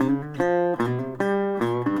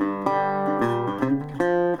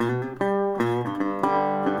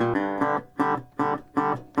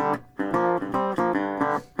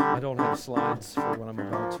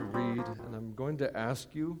to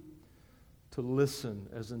ask you to listen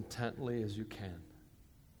as intently as you can.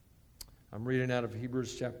 I'm reading out of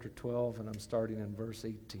Hebrews chapter 12, and I'm starting in verse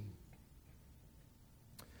 18.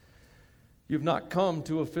 You've not come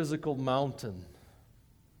to a physical mountain,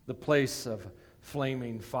 the place of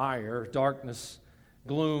flaming fire, darkness,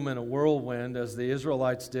 gloom, and a whirlwind, as the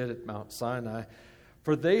Israelites did at Mount Sinai.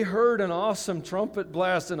 For they heard an awesome trumpet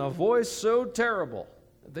blast and a voice so terrible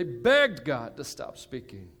that they begged God to stop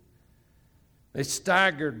speaking. They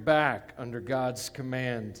staggered back under God's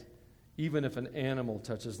command. Even if an animal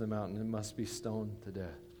touches the mountain, it must be stoned to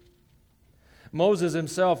death. Moses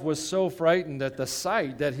himself was so frightened at the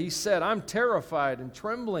sight that he said, I'm terrified and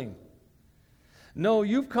trembling. No,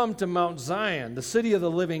 you've come to Mount Zion, the city of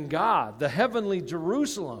the living God, the heavenly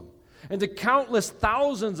Jerusalem, and to countless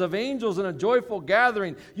thousands of angels in a joyful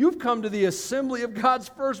gathering. You've come to the assembly of God's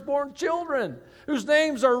firstborn children, whose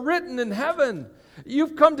names are written in heaven.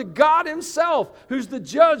 You've come to God himself, who's the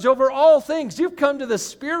judge over all things. You've come to the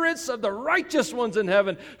spirits of the righteous ones in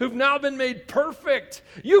heaven, who've now been made perfect.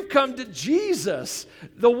 You've come to Jesus,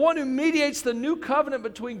 the one who mediates the new covenant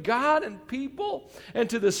between God and people, and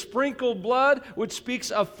to the sprinkled blood, which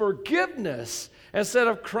speaks of forgiveness instead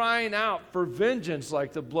of crying out for vengeance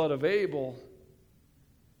like the blood of Abel.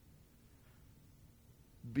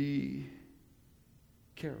 Be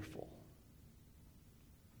careful.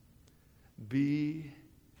 Be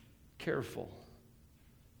careful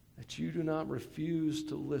that you do not refuse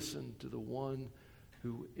to listen to the one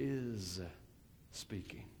who is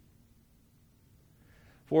speaking.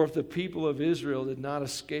 For if the people of Israel did not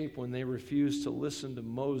escape when they refused to listen to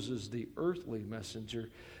Moses, the earthly messenger,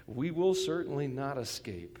 we will certainly not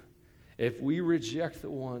escape if we reject the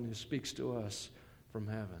one who speaks to us from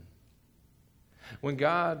heaven. When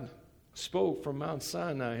God spoke from Mount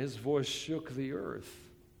Sinai, his voice shook the earth.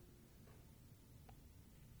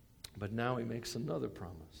 But now he makes another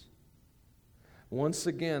promise. Once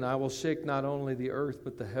again, I will shake not only the earth,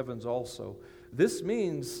 but the heavens also. This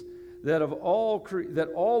means that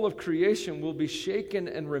all of creation will be shaken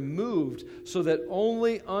and removed, so that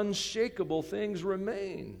only unshakable things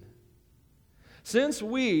remain. Since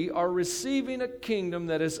we are receiving a kingdom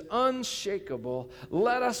that is unshakable,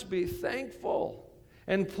 let us be thankful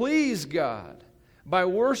and please God by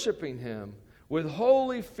worshiping him with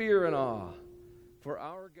holy fear and awe. For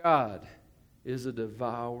our God is a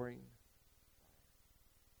devouring.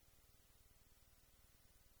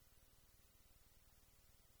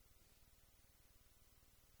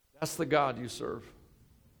 That's the God you serve.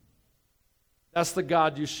 That's the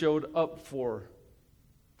God you showed up for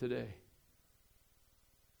today.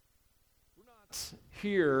 We're not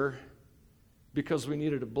here because we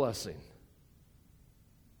needed a blessing.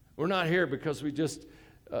 We're not here because we just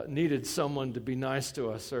needed someone to be nice to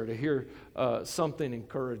us or to hear something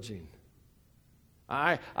encouraging.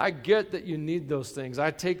 I get that you need those things.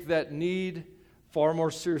 I take that need far more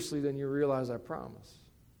seriously than you realize, I promise.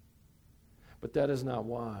 But that is not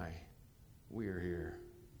why we are here.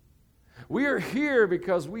 We are here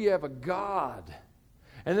because we have a God.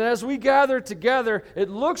 And then as we gather together, it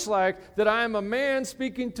looks like that I am a man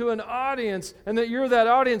speaking to an audience and that you're that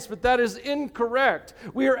audience, but that is incorrect.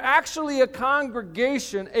 We are actually a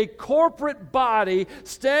congregation, a corporate body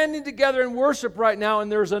standing together in worship right now,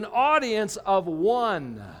 and there's an audience of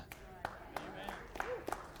one.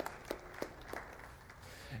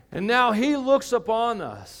 And now he looks upon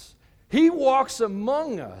us. He walks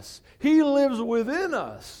among us. He lives within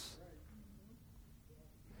us.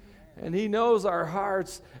 And he knows our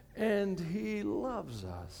hearts, and he loves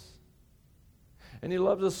us. And he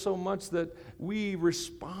loves us so much that we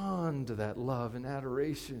respond to that love in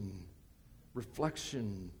adoration,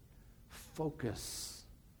 reflection, focus,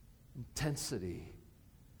 intensity,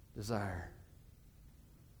 desire.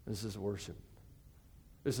 This is worship.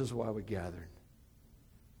 This is why we gathered.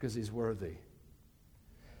 Because he's worthy.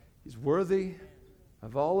 He's worthy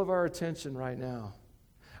of all of our attention right now.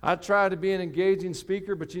 I try to be an engaging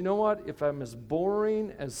speaker, but you know what? If I'm as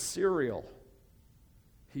boring as cereal,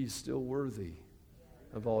 he's still worthy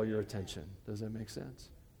of all your attention. Does that make sense?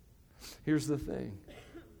 Here's the thing.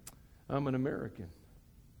 I'm an American.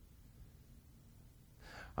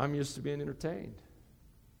 I'm used to being entertained.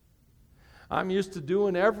 I'm used to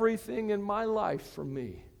doing everything in my life for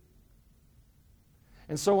me.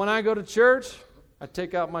 And so when I go to church, I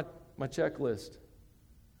take out my checklist.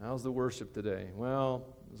 How's the worship today? Well,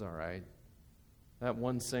 it was all right. That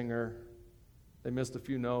one singer, they missed a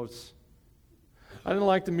few notes. I didn't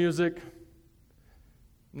like the music.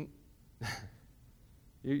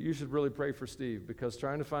 You should really pray for Steve, because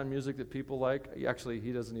trying to find music that people like,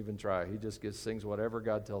 he doesn't even try. He just sings whatever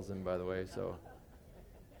God tells him, by the way. So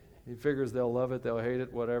He figures they'll love it, they'll hate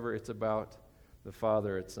it, whatever. It's about the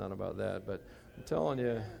Father. It's not about that. But I'm telling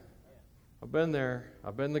you, I've been there.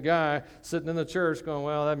 I've been the guy sitting in the church going,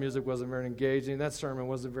 well, that music wasn't very engaging. That sermon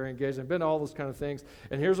wasn't very engaging. I've been to all those kind of things.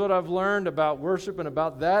 And here's what I've learned about worship and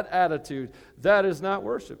about that attitude. That is not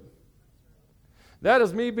worship. That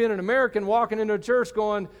is me being an American walking into a church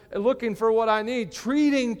going, looking for what I need,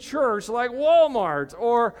 treating church like Walmart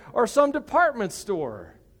or some department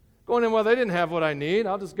store. Going in, well, they didn't have what I need.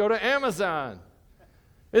 I'll just go to Amazon.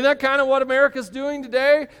 Isn't that kind of what America's doing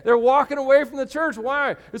today? They're walking away from the church.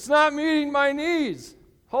 Why? It's not meeting my needs.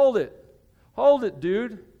 Hold it. Hold it,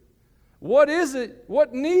 dude. What is it?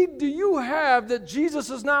 What need do you have that Jesus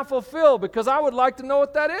has not fulfilled? Because I would like to know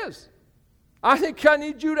what that is. I think I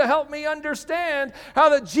need you to help me understand how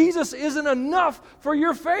that Jesus isn't enough for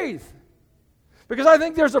your faith. Because I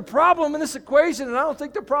think there's a problem in this equation, and I don't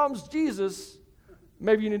think the problem's Jesus.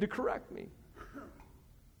 Maybe you need to correct me.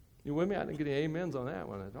 You with me? I didn't get any amens on that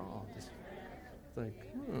one at all. Just think,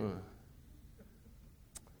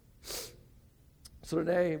 So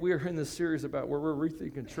today, we are in this series about where we're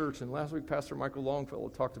rethinking church. And last week, Pastor Michael Longfellow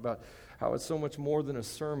talked about how it's so much more than a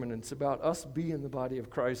sermon. And it's about us being the body of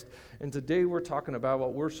Christ. And today, we're talking about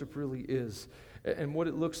what worship really is and what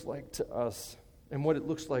it looks like to us and what it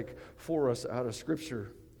looks like for us out of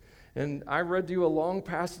Scripture. And I read to you a long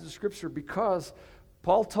passage of Scripture because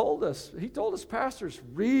Paul told us, he told us pastors,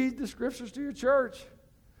 read the Scriptures to your church.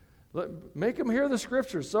 Make them hear the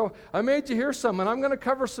Scriptures. So I made you hear some, and I'm going to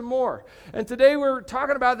cover some more. And today we're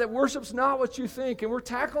talking about that worship's not what you think, and we're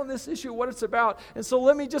tackling this issue, what it's about. And so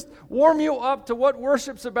let me just warm you up to what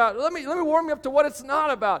worship's about. Let me warm you up to what it's not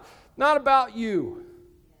about. Not about you.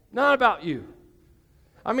 Not about you.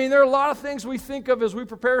 I mean, there are a lot of things we think of as we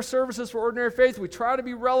prepare services for Ordinary Faith. We try to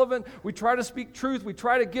be relevant. We try to speak truth. We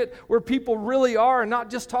try to get where people really are and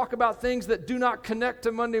not just talk about things that do not connect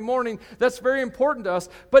to Monday morning. That's very important to us.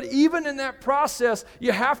 But even in that process,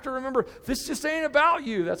 you have to remember, this just ain't about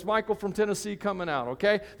you. That's Michael from Tennessee coming out,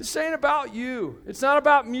 okay? This ain't about you. It's not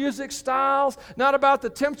about music styles, not about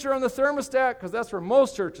the temperature on the thermostat, because that's where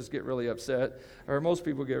most churches get really upset, or most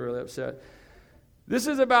people get really upset. This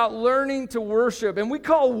is about learning to worship, and we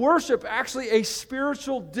call worship actually a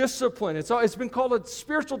spiritual discipline. It's been called a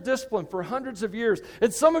spiritual discipline for hundreds of years.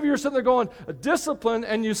 And some of you are sitting there going, a discipline,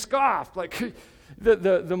 and you scoffed. Like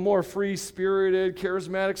the more free-spirited,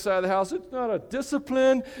 charismatic side of the house, it's not a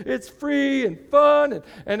discipline, it's free and fun.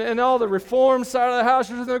 And all the reformed side of the house,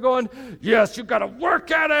 you're sitting there going, yes, you've got to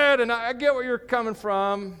work at it, and I get where you're coming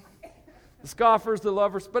from. The scoffers, the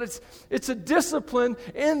lovers, but it's a discipline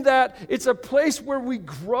in that it's a place where we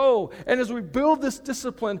grow. And as we build this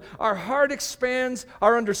discipline, our heart expands,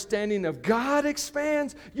 our understanding of God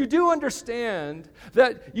expands. You do understand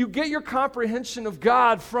that you get your comprehension of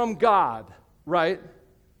God from God, right?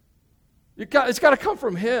 It's got to come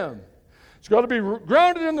from Him. It's got to be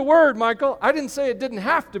grounded in the Word, Michael. I didn't say it didn't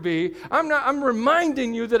have to be. I'm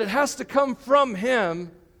reminding you that it has to come from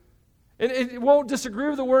Him. And it won't disagree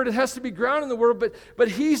with the Word. It has to be grounded in the Word, but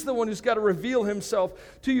He's the one who's got to reveal Himself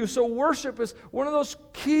to you. So worship is one of those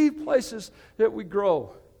key places that we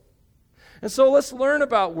grow. And so let's learn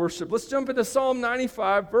about worship. Let's jump into Psalm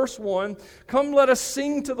 95, verse 1. Come, let us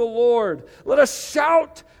sing to the Lord. Let us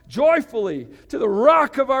shout joyfully to the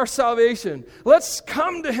rock of our salvation. Let's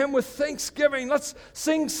come to Him with thanksgiving. Let's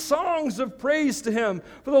sing songs of praise to Him.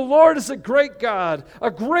 For the Lord is a great God, a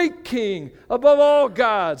great King above all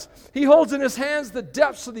gods. He holds in His hands the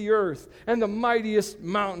depths of the earth and the mightiest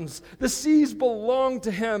mountains. The seas belong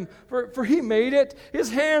to Him, for He made it. His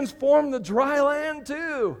hands formed the dry land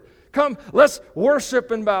too. Come, let's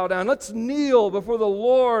worship and bow down. Let's kneel before the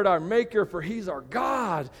Lord our Maker, for He's our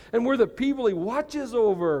God, and we're the people He watches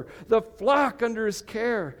over, the flock under His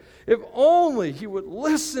care. If only He would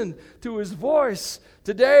listen to His voice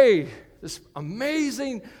today. This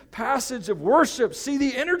amazing passage of worship. See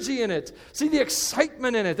the energy in it. See the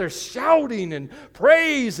excitement in it. They're shouting and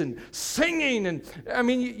praise and singing. And I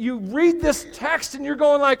mean, you read this text and you're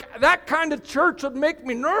going like, that kind of church would make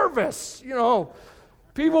me nervous, you know.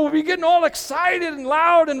 People will be getting all excited and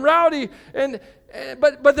loud and rowdy,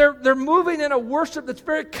 but they're moving in a worship that's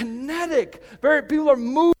very kinetic. People are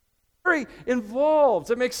moving, very involved. Does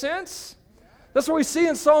that make sense? That's what we see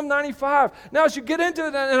in Psalm 95. Now, as you get into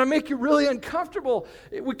it, and I make you really uncomfortable,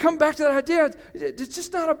 we come back to that idea. It's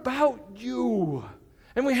just not about you.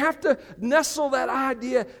 And we have to nestle that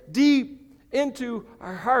idea deep into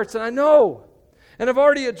our hearts. And I know And I've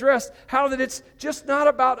already addressed how that it's just not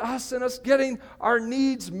about us and us getting our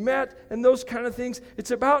needs met and those kind of things.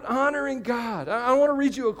 It's about honoring God. I want to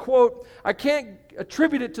read you a quote. I can't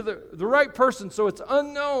attribute it to the right person, so it's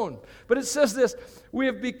unknown. But it says this: "We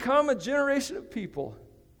have become a generation of people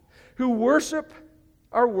who worship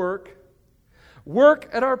our work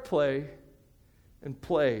at our play, and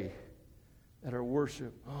play at our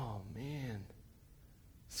worship." Oh, man.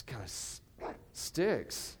 This kind of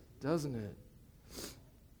sticks, doesn't it?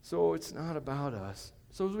 So it's not about us.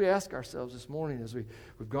 So as we ask ourselves this morning, as we've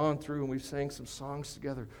gone through and we've sang some songs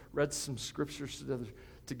together, read some scriptures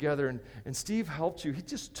together, and Steve helped you. He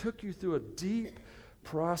just took you through a deep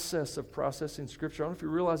process of processing Scripture. I don't know if you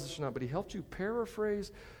realize this or not, but he helped you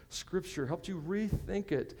paraphrase Scripture, helped you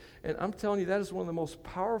rethink it. And I'm telling you, that is one of the most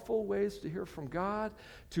powerful ways to hear from God,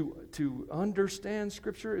 to understand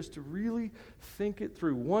Scripture, is to really think it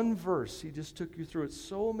through. One verse, he just took you through it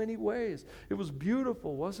so many ways. It was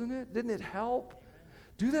beautiful, wasn't it? Didn't it help?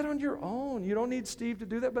 Do that on your own. You don't need Steve to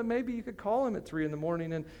do that, but maybe you could call him at 3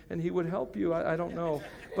 a.m. and he would help you. I don't know.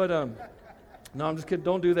 But no, I'm just kidding.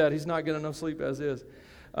 Don't do that. He's not getting enough sleep as is.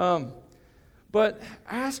 But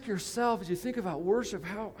ask yourself, as you think about worship,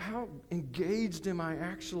 how engaged am I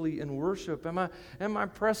actually in worship? Am I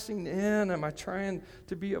pressing in? Am I trying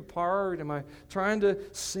to be a part? Am I trying to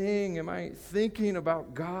sing? Am I thinking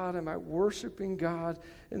about God? Am I worshiping God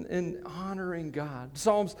and honoring God?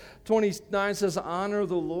 Psalms 29 says, "Honor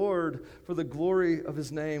the Lord for the glory of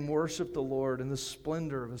His name. Worship the Lord in the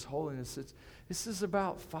splendor of His holiness." This is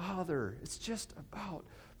about Father. It's just about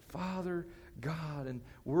Father God and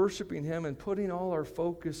worshiping Him and putting all our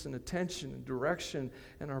focus and attention and direction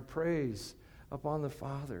and our praise upon the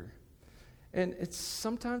Father. And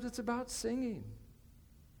sometimes it's about singing.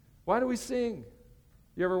 Why do we sing?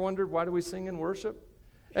 You ever wondered, why do we sing in worship?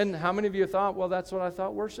 And how many of you thought, well, that's what I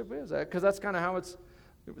thought worship is? Because that's kind of how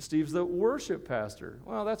Steve's the worship pastor.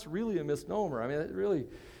 Well, that's really a misnomer. I mean, it really...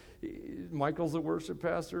 Michael's the worship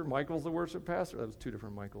pastor. Michael's the worship pastor. That was two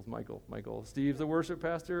different Michaels. Michael. Steve's the worship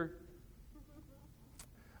pastor.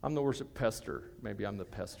 I'm the worship pester. Maybe I'm the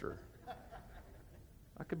pester.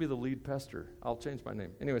 I could be the lead pester. I'll change my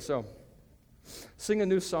name. Anyway, so sing a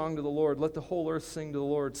new song to the Lord. Let the whole earth sing to the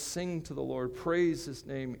Lord. Sing to the Lord. Praise His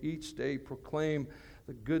name each day. Proclaim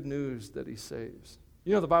the good news that He saves.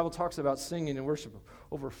 You know, the Bible talks about singing and worship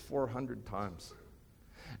over 400 times.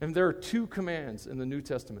 And there are 2 commands in the New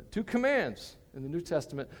Testament. 2 commands in the New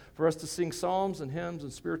Testament for us to sing psalms and hymns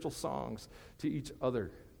and spiritual songs to each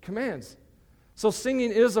other. Commands. So singing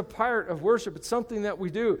is a part of worship. It's something that we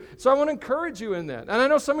do. So I want to encourage you in that. And I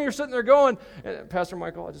know some of you are sitting there going, Pastor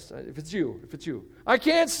Michael, if it's you, I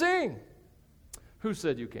can't sing. Who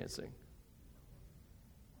said you can't sing?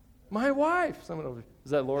 My wife. Someone over.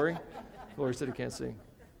 Is that Lori? Lori said he can't sing.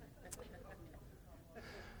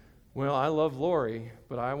 Well, I love Lori,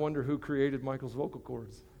 but I wonder who created Michael's vocal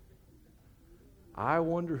cords. I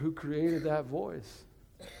wonder who created that voice.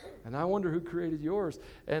 And I wonder who created yours.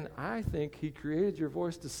 And I think He created your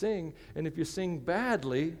voice to sing, and if you sing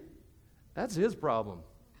badly, that's His problem.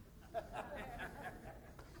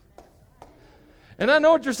 And I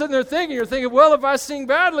know what you're sitting there thinking. You're thinking, well, if I sing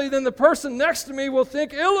badly, then the person next to me will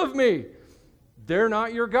think ill of me. They're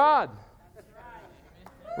not your God.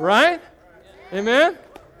 Right? Amen?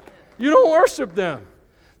 You don't worship them.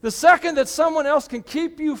 The second that someone else can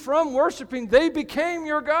keep you from worshiping, they became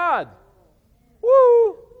your God.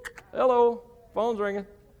 Woo! Hello. Phone's ringing.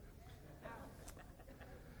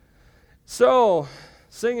 So,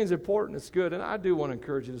 singing is important. It's good. And I do want to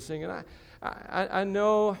encourage you to sing. And I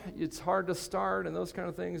know it's hard to start and those kind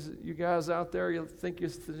of things. You guys out there, you think you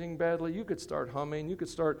sing badly. You could start humming. You could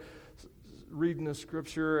start reading the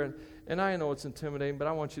Scripture. And I know it's intimidating, but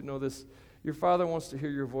I want you to know this. Your Father wants to hear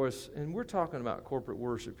your voice, and we're talking about corporate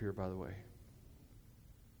worship here, by the way.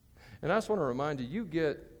 And I just want to remind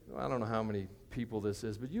you, I don't know how many people this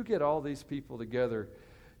is, but you get all these people together,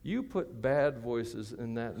 you put bad voices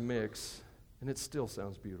in that mix, and it still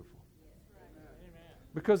sounds beautiful.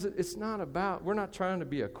 Because it's not about, we're not trying to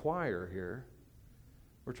be a choir here.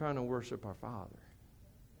 We're trying to worship our Father.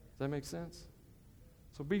 Does that make sense?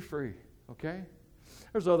 So be free, okay?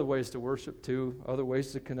 There's other ways to worship too, other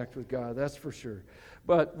ways to connect with God, that's for sure.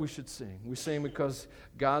 But we should sing. We sing because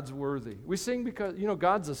God's worthy. We sing because,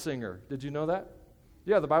 God's a singer. Did you know that?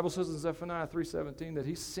 Yeah, the Bible says in Zephaniah 3:17 that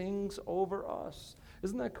He sings over us.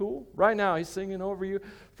 Isn't that cool? Right now, He's singing over you.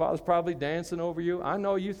 Father's probably dancing over you. I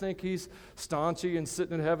know you think He's staunchy and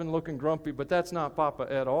sitting in heaven looking grumpy, but that's not Papa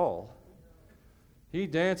at all. He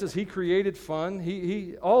dances. He created fun.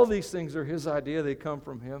 He all these things are His idea. They come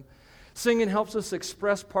from Him. Singing helps us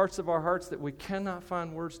express parts of our hearts that we cannot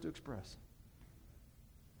find words to express.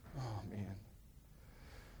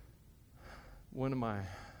 One of my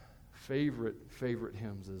favorite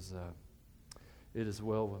hymns is It Is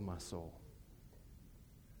Well With My Soul.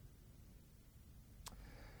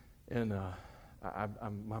 And I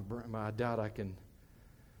doubt I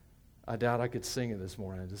could sing it this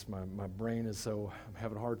morning. My brain is so, I'm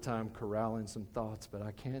having a hard time corralling some thoughts, but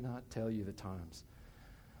I cannot tell you the times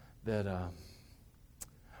that I'm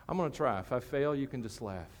going to try. If I fail, you can just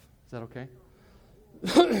laugh. Is that okay?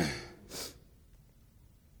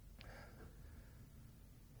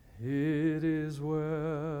 It is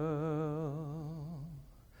well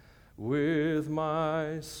with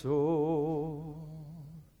my soul.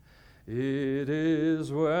 It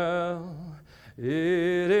is well. It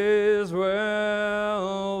is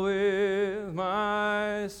well with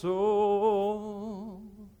my soul.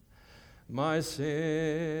 My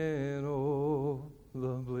sin, oh, the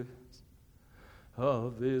bliss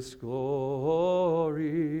of this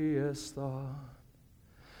glorious thought.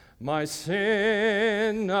 My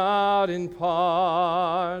sin not in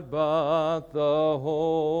part, but the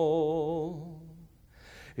whole,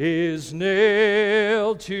 is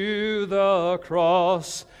nailed to the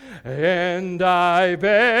cross, and I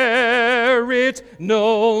bear it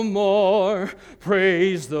no more.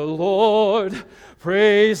 Praise the Lord,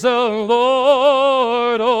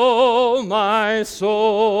 oh my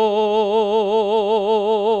soul.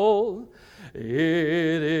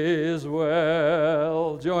 It is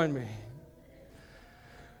well, join me,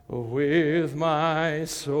 with my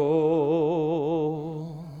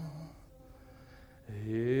soul.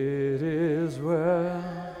 It is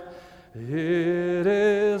well, it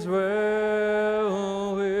is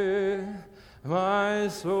well with my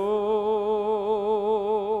soul.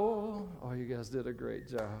 Oh, you guys did a great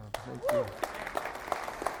job. Thank you.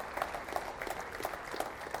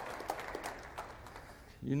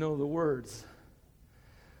 You know the words,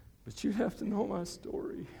 but you have to know my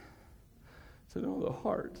story to know the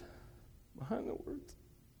heart behind the words.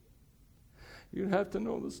 You'd have to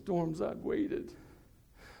know the storms I'd waded,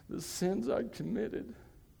 the sins I'd committed,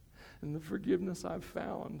 and the forgiveness I've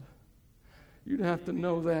found. You'd have to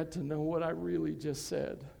know that to know what I really just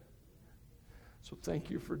said. So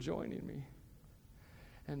thank you for joining me.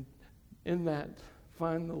 And in that,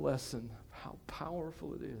 find the lesson of how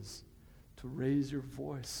powerful it is to raise your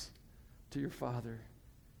voice to your Father.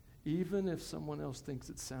 Even if someone else thinks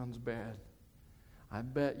it sounds bad, I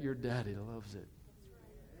bet your daddy loves it.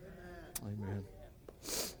 Amen.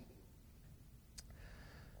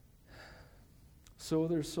 So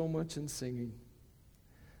there's so much in singing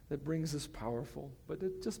that brings us powerful, but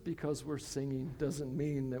just because we're singing doesn't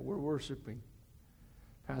mean that we're worshiping.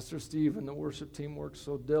 Pastor Steve and the worship team work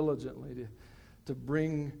so diligently to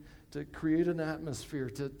create an atmosphere,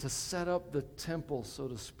 to set up the temple, so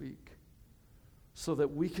to speak, so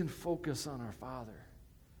that we can focus on our Father.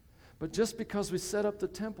 But just because we set up the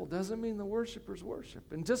temple doesn't mean the worshipers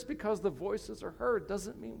worship. And just because the voices are heard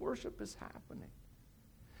doesn't mean worship is happening.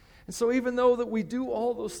 And so even though that we do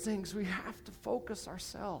all those things, we have to focus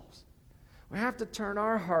ourselves. We have to turn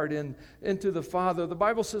our heart into the Father. The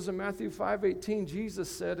Bible says in Matthew 5:18, Jesus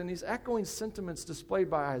said, and he's echoing sentiments displayed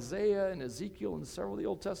by Isaiah and Ezekiel and several of the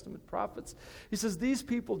Old Testament prophets. He says, these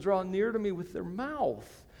people draw near to me with their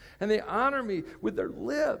mouth, and they honor me with their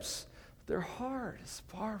lips. But their heart is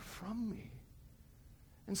far from me.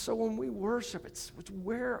 And so when we worship, it's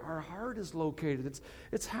where our heart is located.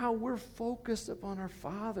 It's how we're focused upon our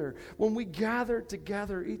Father. When we gather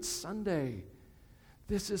together each Sunday,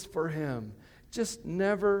 this is for Him. Just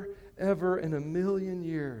never, ever in a million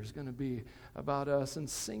years going to be about us. And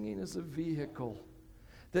singing is a vehicle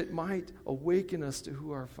that might awaken us to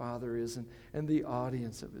who our Father is and the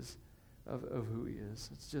audience of who He is.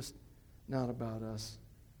 It's just not about us.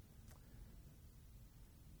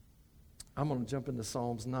 I'm going to jump into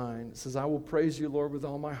Psalms 9. It says, I will praise you, Lord, with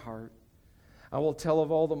all my heart. I will tell of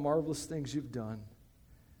all the marvelous things you've done.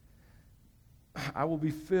 I will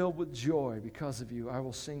be filled with joy because of you. I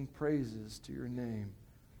will sing praises to your name,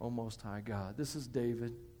 O Most High God. This is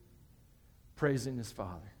David praising his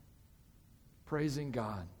Father, praising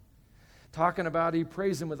God. Talking about he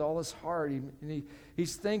praised Him with all his heart.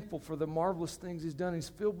 He's thankful for the marvelous things He's done. He's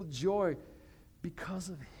filled with joy because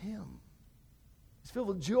of Him. He's filled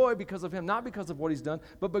with joy because of Him, not because of what He's done,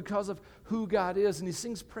 but because of who God is. And he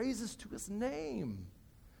sings praises to His name.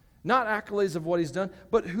 Not accolades of what He's done,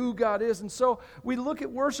 but who God is. And so we look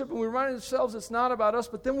at worship and we remind ourselves it's not about us,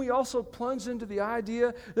 but then we also plunge into the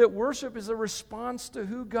idea that worship is a response to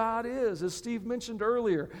who God is. As Steve mentioned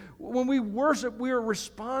earlier, when we worship, we are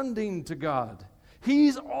responding to God.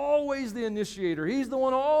 He's always the initiator. He's the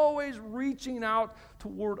one always reaching out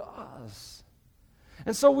toward us.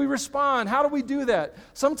 And so we respond. How do we do that?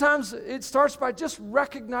 Sometimes it starts by just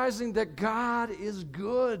recognizing that God is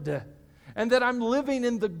good and that I'm living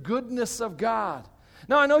in the goodness of God.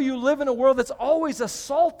 Now, I know you live in a world that's always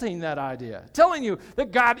assaulting that idea, telling you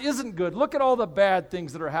that God isn't good. Look at all the bad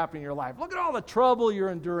things that are happening in your life. Look at all the trouble you're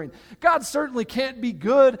enduring. God certainly can't be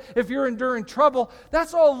good if you're enduring trouble.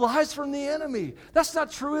 That's all lies from the enemy. That's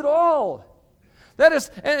not true at all. That is,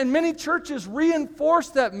 and many churches reinforce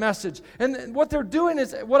that message. And what they're doing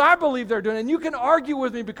is what I believe they're doing. And you can argue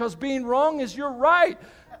with me because being wrong is your right.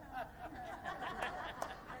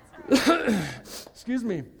 Excuse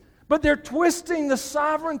me. But they're twisting the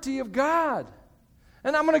sovereignty of God.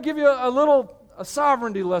 And I'm going to give you a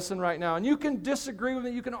sovereignty lesson right now. And you can disagree with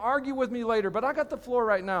me. You can argue with me later. But I got the floor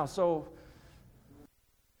right now. So,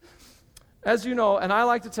 as you know, and I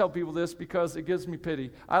like to tell people this because it gives me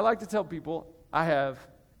pity. I like to tell people I have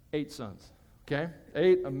 8 sons, okay?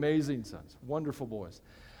 8 amazing sons, wonderful boys.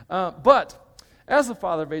 But as the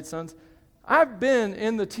father of 8 sons, I've been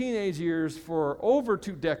in the teenage years for over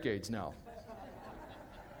 2 decades now.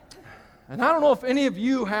 And I don't know if any of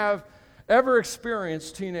you have ever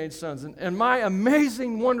experienced teenage sons. And my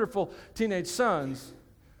amazing, wonderful teenage sons,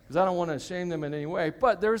 because I don't want to shame them in any way,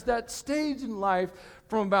 but there's that stage in life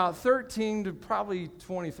from about 13 to probably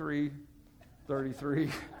 23, 33,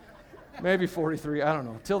 maybe 43, I don't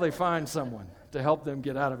know, till they find someone to help them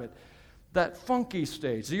get out of it. That funky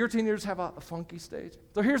stage. Do your teenagers have a funky stage?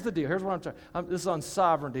 So here's the deal. Here's what I'm trying. This is on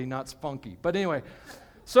sovereignty, not spunky. But anyway,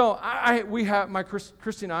 so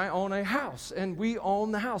Christy and I own a house, and we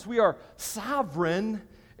own the house. We are sovereign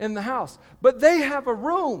in the house. But they have a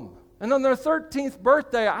room, and on their 13th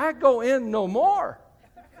birthday, I go in no more.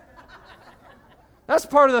 That's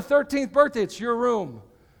part of the 13th birthday. It's your room.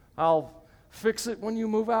 I'll fix it when you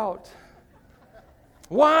move out.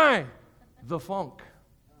 Why? The funk.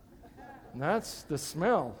 And that's the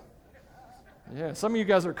smell. Yeah, some of you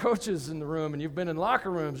guys are coaches in the room, and you've been in locker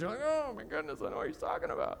rooms. You're like, oh, my goodness, I know what he's talking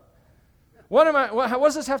about. What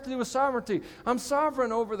does this have to do with sovereignty? I'm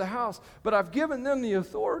sovereign over the house, but I've given them the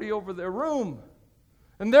authority over their room.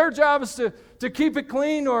 And their job is to keep it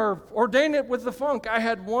clean or ordain it with the funk. I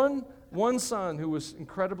had one son who was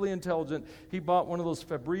incredibly intelligent. He bought one of those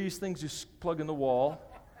Febreze things you plug in the wall.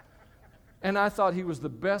 And I thought he was the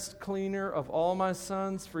best cleaner of all my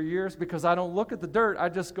sons for years because I don't look at the dirt. I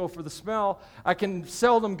just go for the smell. I can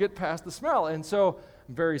seldom get past the smell. And so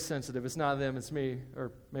I'm very sensitive. It's not them, it's me.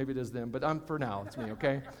 Or maybe it is them, but for now, it's me,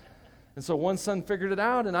 okay? And so one son figured it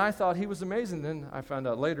out, and I thought he was amazing. Then I found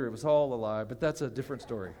out later it was all a lie, but that's a different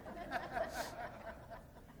story.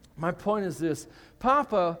 My point is this.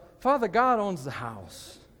 Father God owns the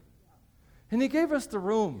house. And he gave us the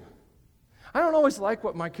room. I don't always like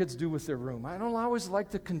what my kids do with their room. I don't always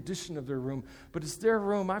like the condition of their room, but it's their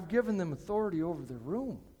room. I've given them authority over their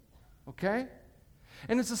room, okay?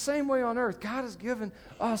 And it's the same way on earth. God has given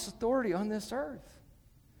us authority on this earth.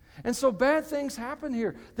 And so bad things happen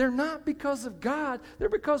here. They're not because of God. They're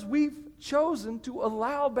because we've chosen to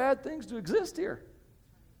allow bad things to exist here.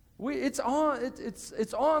 It's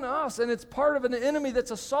on us, and it's part of an enemy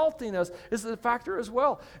that's assaulting us is the factor as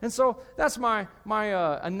well. And so that's my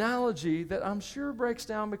analogy that I'm sure breaks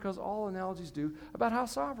down because all analogies do about how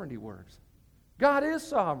sovereignty works. God is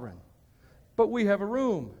sovereign, but we have a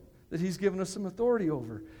room that he's given us some authority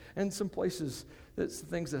over and some places, that's the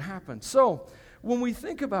things that happen. So when we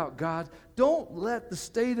think about God, don't let the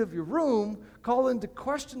state of your room call into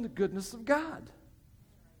question the goodness of God.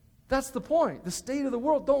 That's the point. The state of the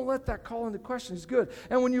world, don't let that call into question. He's good.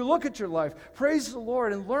 And when you look at your life, praise the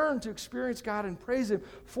Lord and learn to experience God and praise him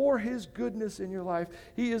for his goodness in your life.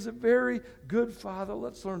 He is a very good Father.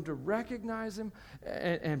 Let's learn to recognize him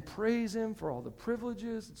and praise him for all the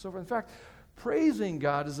privileges and so forth. In fact, praising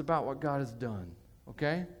God is about what God has done,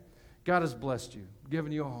 okay? God has blessed you,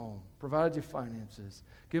 given you a home, provided you finances,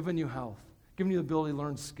 given you health, given you the ability to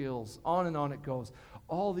learn skills. On and on it goes.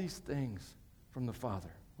 All these things from the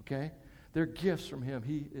Father. Okay? They're gifts from him.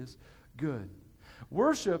 He is good.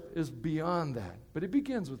 Worship is beyond that, but it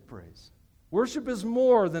begins with praise. Worship is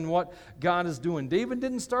more than what God is doing. David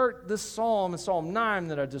didn't start this psalm in Psalm 9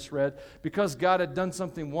 that I just read because God had done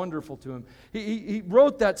something wonderful to him. He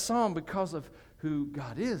wrote that psalm because of who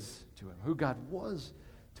God is to him, who God was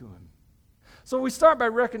to him. So we start by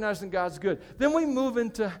recognizing God's good. Then we move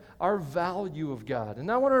into our value of God.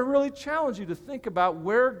 And I want to really challenge you to think about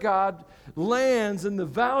where God lands in the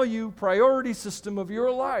value priority system of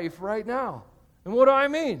your life right now. And what do I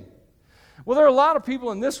mean? Well, there are a lot of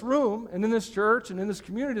people in this room and in this church and in this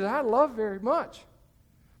community that I love very much.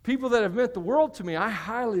 People that have meant the world to me, I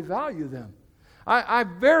highly value them. I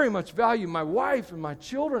very much value my wife and my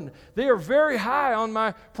children. They are very high on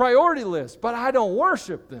my priority list, but I don't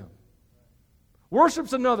worship them.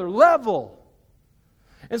 Worship's another level.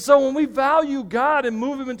 And so when we value God and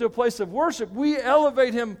move Him into a place of worship, we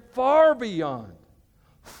elevate Him far beyond.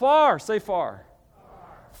 Far, say far.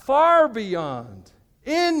 Far beyond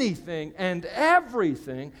anything and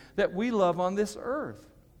everything that we love on this earth.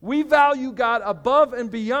 We value God above and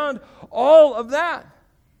beyond all of that.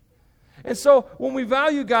 And so when we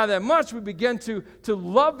value God that much, we begin to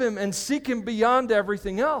love Him and seek Him beyond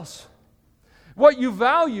everything else. What you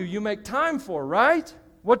value, you make time for, right?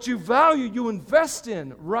 What you value, you invest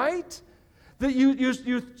in, right? That you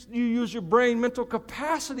use your brain, mental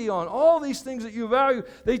capacity on. All these things that you value,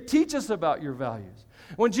 they teach us about your values.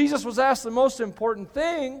 When Jesus was asked the most important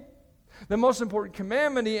thing, the most important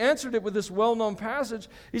commandment, He answered it with this well-known passage.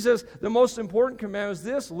 He says, the most important commandment is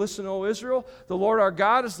this: listen, O Israel, the Lord our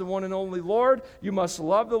God is the one and only Lord. You must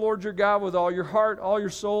love the Lord your God with all your heart, all your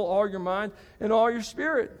soul, all your mind, and all your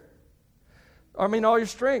spirit. All your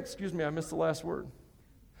strength. Excuse me, I missed the last word.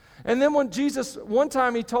 And then when Jesus, one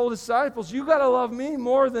time He told His disciples, you got to love me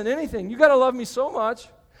more than anything. You got to love me so much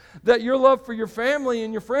that your love for your family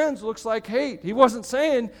and your friends looks like hate. He wasn't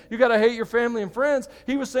saying you got to hate your family and friends.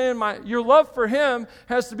 He was saying your love for Him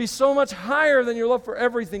has to be so much higher than your love for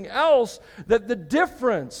everything else that the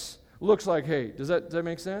difference looks like hate. Does that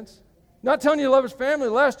make sense? Not telling you to love His family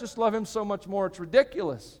less, just love Him so much more. It's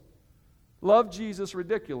ridiculous. Love Jesus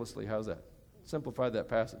ridiculously. How's that? Simplify that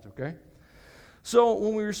passage, okay? So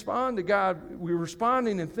when we respond to God, we're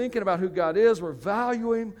responding and thinking about who God is. We're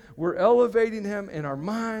valuing, we're elevating Him in our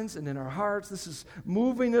minds and in our hearts. This is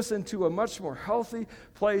moving us into a much more healthy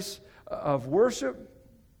place of worship.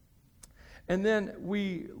 And then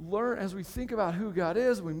we learn, as we think about who God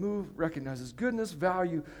is, we recognize His goodness,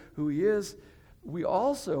 value who He is. We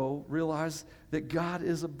also realize that God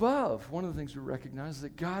is above. One of the things we recognize is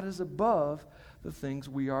that God is above the things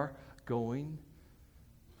we are going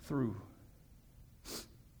through.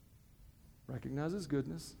 Recognize His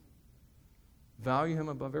goodness, value Him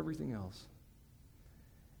above everything else,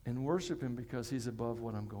 and worship Him because He's above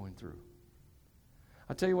what I'm going through.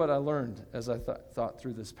 I'll tell you what I learned as I thought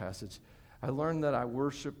through this passage. I learned that I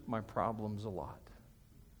worship my problems a lot.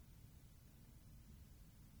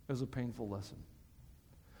 It was a painful lesson.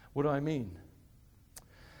 What do I mean?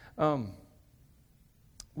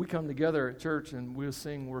 We come together at church and we'll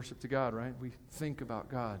sing worship to God, right? We think about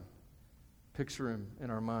God. Picture Him in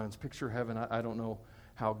our minds. Picture heaven. I don't know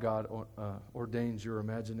how God ordains your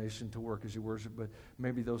imagination to work as you worship, but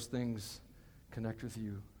maybe those things connect with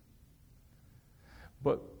you.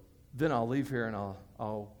 But then I'll leave here and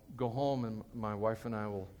I'll go home, and my wife and I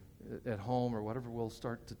will, at home or whatever, we'll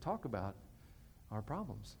start to talk about our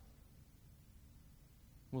problems.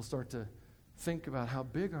 We'll start to think about how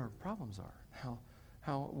big our problems are,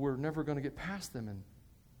 how we're never going to get past them, and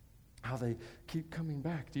how they keep coming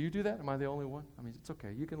back. Do you do that? Am I the only one? I mean, it's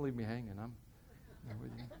okay. You can leave me hanging. I'm there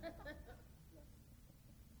with you.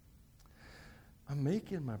 I'm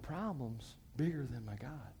making my problems bigger than my God.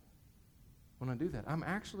 When I do that, I'm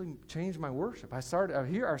actually changed my worship. I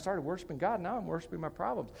started worshiping God. Now I'm worshiping my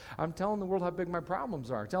problems. I'm telling the world how big my problems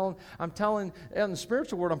are. I'm telling in the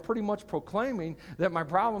spiritual world, I'm pretty much proclaiming that my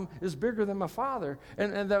problem is bigger than my Father,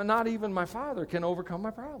 and that not even my Father can overcome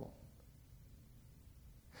my problem.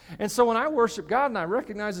 And so when I worship God and I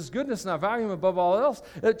recognize His goodness and I value Him above all else,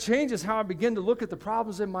 it changes how I begin to look at the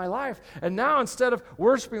problems in my life. And now instead of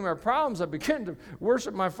worshiping my problems, I begin to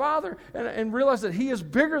worship my Father and realize that He is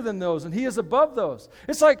bigger than those and He is above those.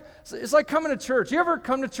 It's like coming to church. You ever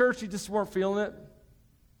come to church, you just weren't feeling it?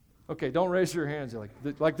 Okay, don't raise your hands. You're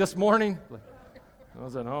like this morning? I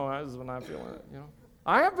was like, this is when I'm feeling it. You know,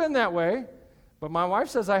 I have been that way, but my wife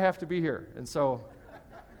says I have to be here. And so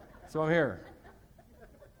I'm here.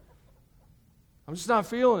 I'm just not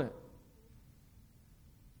feeling it.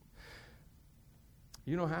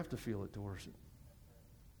 You don't have to feel it to worship.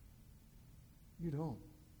 You don't.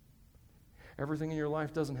 Everything in your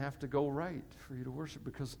life doesn't have to go right for you to worship,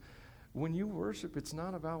 because when you worship, it's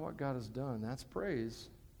not about what God has done. That's praise.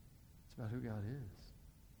 It's about who God is.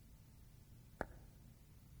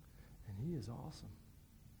 And He is awesome.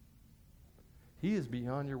 He is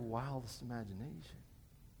beyond your wildest imagination.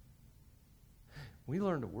 When we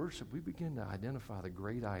learn to worship, we begin to identify the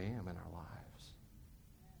great I am in our lives.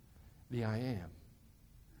 The I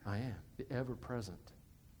am, the ever-present.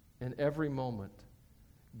 In every moment,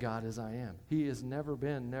 God is I am. He has never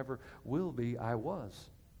been, never will be, I was.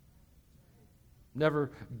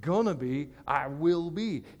 Never gonna be, I will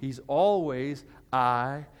be. He's always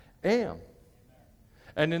I am.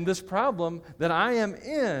 And in this problem that I am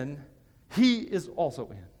in, He is also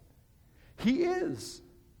in. He is.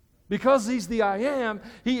 Because He's the I am,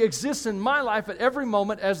 He exists in my life at every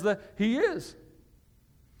moment as the He is.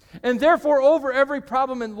 And therefore, over every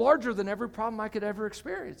problem and larger than every problem I could ever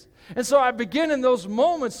experience. And so I begin in those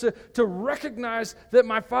moments to recognize that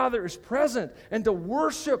my Father is present and to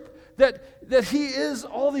worship that He is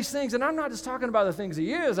all these things. And I'm not just talking about the things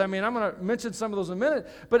He is. I mean, I'm going to mention some of those in a minute.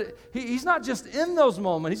 But He's not just in those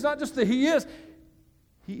moments. He's not just the He is.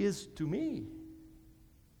 He is to me.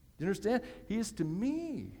 Do you understand? He is to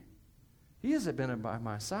me. He has been by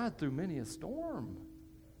my side through many a storm.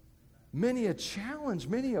 Many a challenge,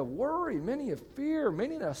 many a worry, many a fear,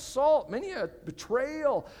 many an assault, many a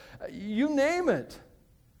betrayal. You name it.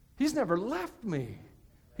 He's never left me.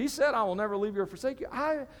 He said, I will never leave you or forsake you.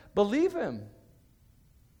 I believe Him.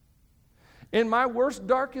 In my worst,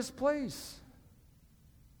 darkest place,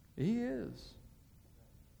 He is.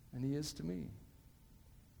 And He is to me.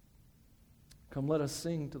 Come, let us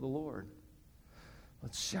sing to the Lord.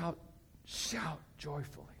 Let's shout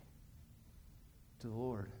joyfully to the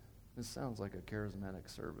Lord. This sounds like a charismatic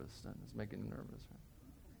service. It's making you nervous. Right?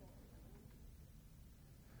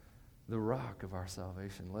 The rock of our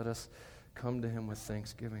salvation. Let us come to Him with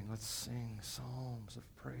thanksgiving. Let's sing psalms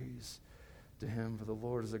of praise to Him, for the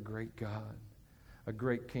Lord is a great God, a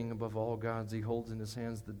great King above all gods. He holds in His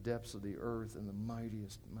hands the depths of the earth and the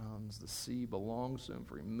mightiest mountains. The sea belongs to Him,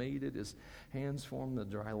 for He made it. His hands formed the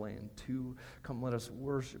dry land too. Come, let us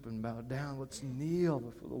worship and bow down. Let's kneel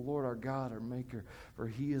before the Lord our God, our Maker, for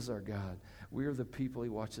He is our God. We are the people He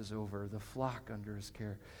watches over, the flock under His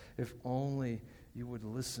care. If only you would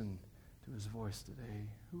listen to His voice today.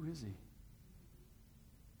 Who is He?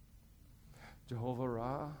 Jehovah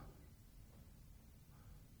Ra.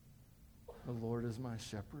 The Lord is my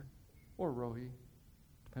shepherd, or Rohi,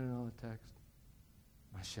 depending on the text.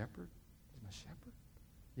 My shepherd? He's my shepherd?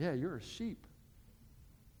 Yeah, you're a sheep.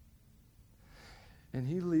 And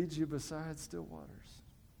He leads you beside still waters.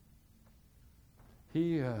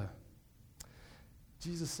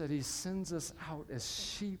 Jesus said He sends us out as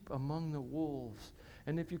sheep among the wolves.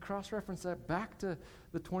 And if you cross-reference that back to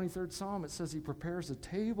the 23rd Psalm, it says He prepares a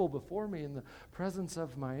table before me in the presence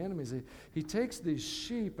of my enemies. He takes these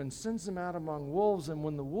sheep and sends them out among wolves, and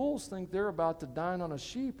when the wolves think they're about to dine on a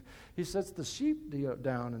sheep, He sets the sheep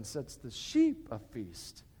down and sets the sheep a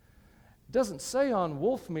feast. It doesn't say on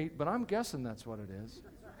wolf meat, but I'm guessing that's what it is.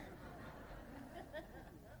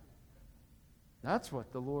 That's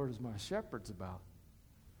what the Lord is my shepherd's about.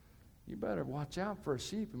 You better watch out for a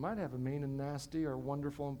sheep. You might have a mean and nasty or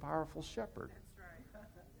wonderful and powerful shepherd. That's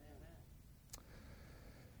right.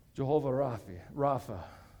 Jehovah Rapha,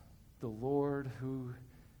 the Lord who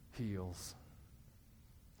heals.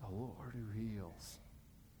 The Lord who heals.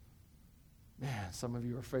 Man, some of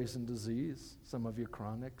you are facing disease. Some of you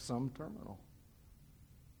chronic, some terminal.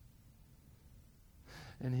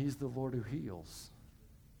 And He's the Lord who heals.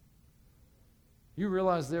 You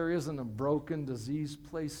realize there isn't a broken, diseased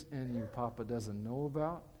place in you Papa doesn't know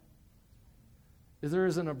about? If there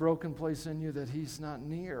isn't a broken place in you that He's not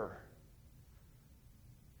near.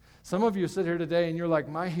 Some of you sit here today and you're like,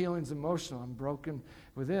 my healing's emotional, I'm broken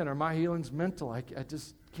within, or my healing's mental, I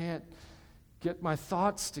just can't get my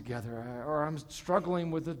thoughts together, or I'm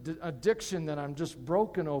struggling with addiction that I'm just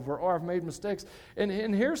broken over, or I've made mistakes. And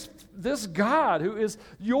here's this God who is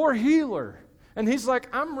your healer. And He's like,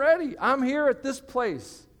 I'm ready. I'm here at this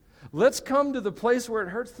place. Let's come to the place where it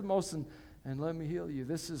hurts the most and let me heal you.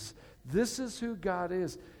 This is who God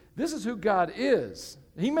is. This is who God is.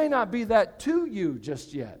 He may not be that to you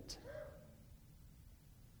just yet.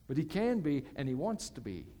 But He can be, and He wants to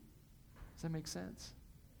be. Does that make sense?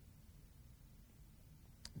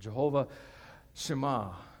 Jehovah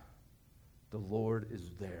Shammah, the Lord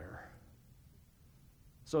is there.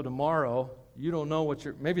 So tomorrow, you don't know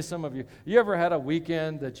maybe some of you ever had a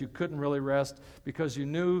weekend that you couldn't really rest because you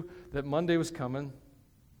knew that Monday was coming,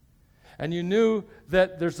 and you knew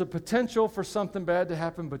that there's a potential for something bad to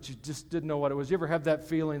happen, but you just didn't know what it was. You ever have that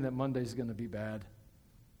feeling that Monday's going to be bad?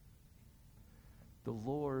 The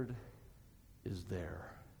Lord is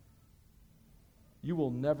there. You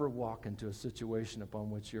will never walk into a situation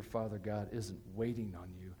upon which your Father God isn't waiting on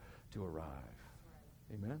you to arrive.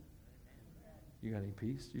 Amen? You got any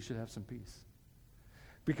peace? You should have some peace.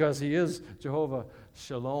 Because He is Jehovah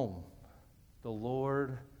Shalom, the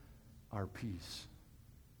Lord our peace.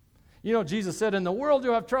 You know, Jesus said, in the world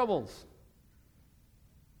you have troubles,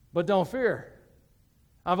 but don't fear.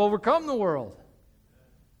 I've overcome the world.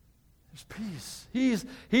 There's peace.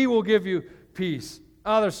 He will give you peace.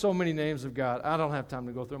 Oh, there's so many names of God. I don't have time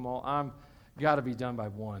to go through them all. I'm got to be done by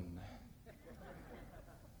one.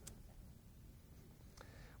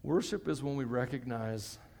 Worship is when we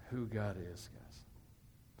recognize who God is, guys.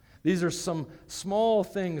 These are some small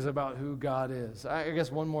things about who God is. I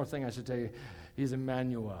guess one more thing I should tell you. He's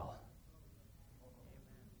Emmanuel.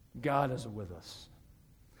 God is with us.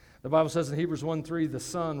 The Bible says in Hebrews 1:3, the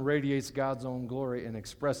Son radiates God's own glory and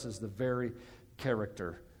expresses the very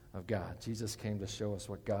character of God. Jesus came to show us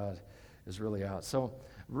what God is really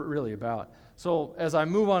about. So as I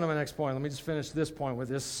move on to my next point, let me just finish this point with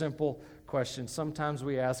this simple question. Sometimes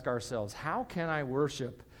we ask ourselves, how can I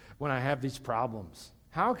worship when I have these problems?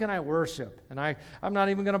 How can I worship? And I'm not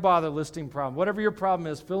even going to bother listing problems. Whatever your problem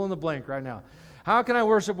is, fill in the blank right now. How can I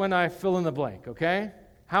worship when I fill in the blank, okay?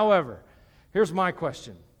 However, here's my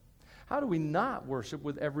question. How do we not worship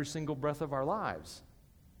with every single breath of our lives?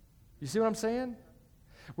 You see what I'm saying?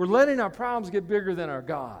 We're letting our problems get bigger than our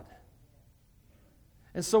God.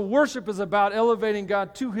 And so worship is about elevating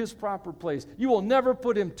God to His proper place. You will never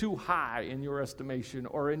put Him too high in your estimation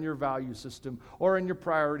or in your value system or in your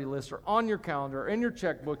priority list or on your calendar or in your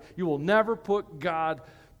checkbook. You will never put God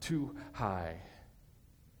too high.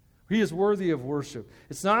 He is worthy of worship.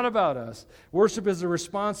 It's not about us. Worship is a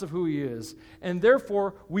response of who He is. And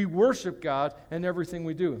therefore, we worship God in everything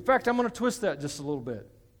we do. In fact, I'm going to twist that just a little bit.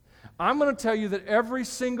 I'm going to tell you that every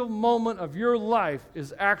single moment of your life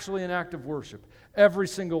is actually an act of worship. Every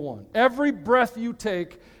single one. Every breath you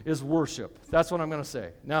take is worship. That's what I'm going to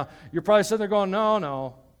say. Now, you're probably sitting there going,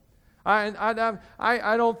 no. I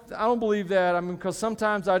don't believe that. I mean, because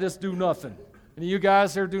sometimes I just do nothing. Any of you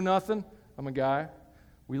guys here do nothing? I'm a guy.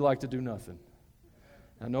 We like to do nothing.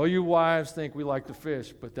 I know you wives think we like to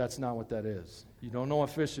fish, but that's not what that is. You don't know what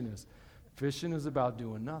fishing is. Fishing is about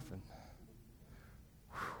doing nothing.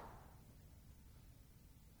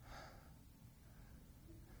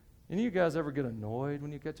 Any of you guys ever get annoyed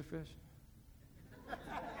when you catch a fish?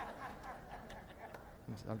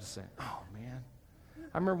 I'm just saying, oh man.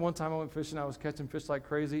 I remember one time I went fishing, I was catching fish like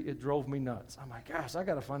crazy. It drove me nuts. I'm like, gosh, I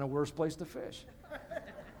got to find a worse place to fish.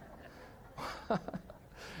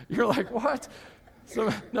 You're like, what? So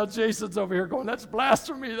now Jason's over here going, that's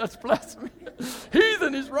blasphemy, that's blasphemy.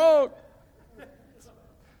 Heathen, he's wrong.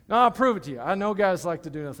 No, I'll prove it to you. I know guys like to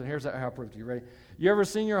do nothing. Here's how I'll prove it to you. Ready? You ever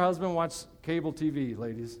seen your husband watch cable TV,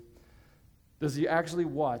 ladies? Does he actually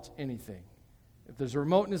watch anything? If there's a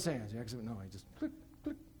remote in his hands, no, he just click,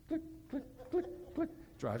 click, click, click, click, click.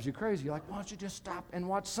 Drives you crazy. You're like, why don't you just stop and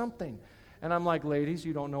watch something? And I'm like, ladies,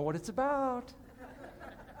 you don't know what it's about.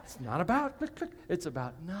 It's not about click, click. It's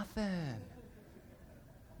about nothing.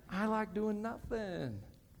 I like doing nothing.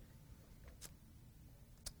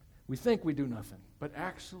 We think we do nothing, but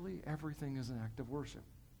actually everything is an act of worship.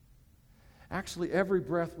 Actually, every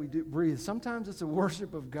breath we do breathe, sometimes it's a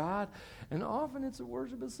worship of God, and often it's a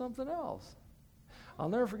worship of something else. I'll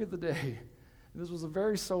never forget the day. This was a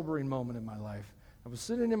very sobering moment in my life. I was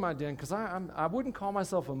sitting in my den, because I wouldn't call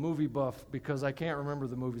myself a movie buff because I can't remember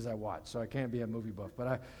the movies I watch, so I can't be a movie buff.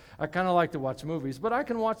 But I kind of like to watch movies. But I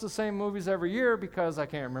can watch the same movies every year because I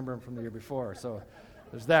can't remember them from the year before. So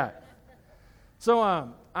there's that. So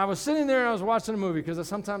I was sitting there and I was watching a movie because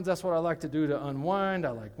sometimes that's what I like to do to unwind.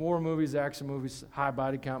 I like war movies, action movies, high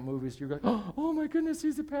body count movies. You're going, oh my goodness,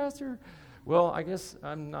 he's a pastor. Well, I guess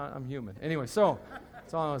I'm human. Anyway, so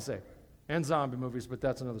that's all I want to say. And zombie movies, but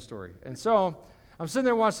that's another story. And so I'm sitting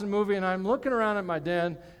there watching the movie and I'm looking around at my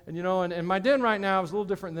den. And and my den right now is a little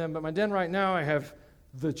different than, but my den right now I have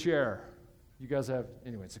the chair. You guys have,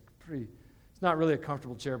 anyway, it's not really a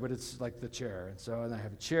comfortable chair, but it's like the chair. And I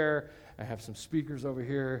have a chair, I have some speakers over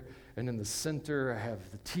here, and in the center I have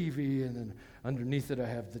the TV, and then underneath it I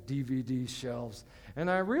have the DVD shelves.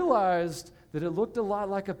 And I realized that it looked a lot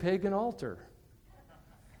like a pagan altar.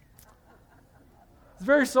 It's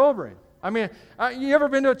very sobering. I mean, you ever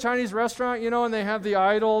been to a Chinese restaurant, and they have the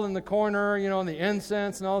idol in the corner, and the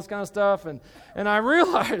incense and all this kind of stuff? And I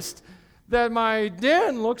realized that my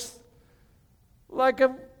den looks like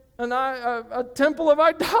a temple of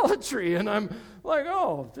idolatry. And I'm like,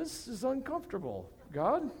 oh, this is uncomfortable,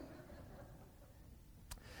 God.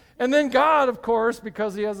 And then God, of course,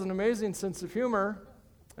 because He has an amazing sense of humor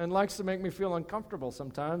and likes to make me feel uncomfortable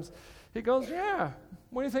sometimes, He goes, yeah,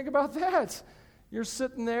 what do you think about that? You're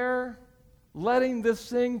sitting there letting this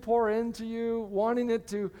thing pour into you, wanting it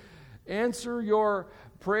to answer your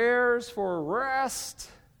prayers for rest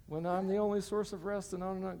when I'm the only source of rest, and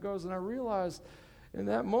on it goes. And I realized in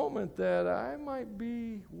that moment that I might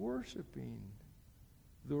be worshiping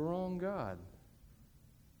the wrong God.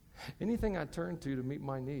 Anything I turn to meet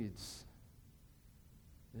my needs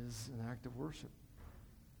is an act of worship,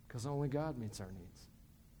 because only God meets our needs.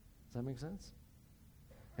 Does that make sense?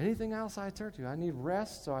 Anything else I turn to, I need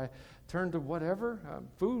rest, so I turn to whatever.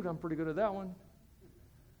 Food, I'm pretty good at that one.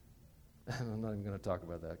 I'm not even going to talk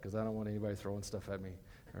about that because I don't want anybody throwing stuff at me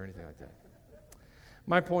or anything like that.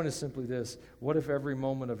 My point is simply this. What if every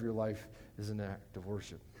moment of your life is an act of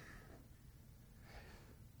worship?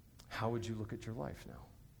 How would you look at your life now?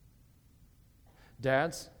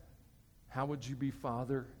 Dads, how would you be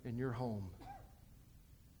father in your home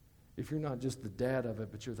if you're not just the dad of it,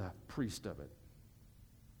 but you're the priest of it?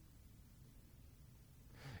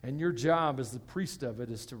 And your job as the priest of it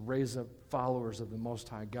is to raise up followers of the Most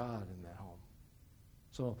High God in that home.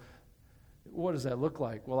 So what does that look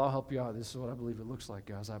like? Well, I'll help you out. This is what I believe it looks like,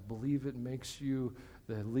 guys. I believe it makes you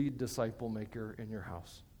the lead disciple maker in your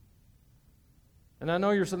house. And I know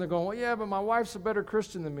you're sitting there going, well, yeah, but my wife's a better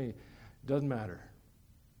Christian than me. Doesn't matter.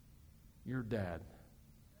 You're dad.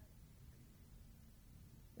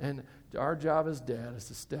 And our job as dad is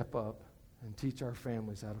to step up and teach our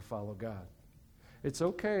families how to follow God. It's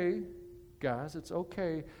okay, guys, it's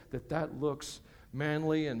okay that looks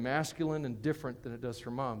manly and masculine and different than it does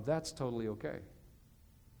for mom. That's totally okay.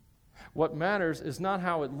 What matters is not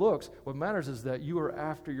how it looks. What matters is that you are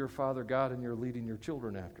after your Father God and you're leading your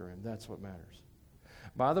children after Him. That's what matters.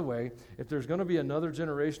 By the way, if there's going to be another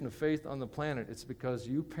generation of faith on the planet, it's because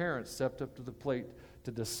you parents stepped up to the plate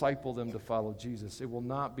to disciple them to follow Jesus. It will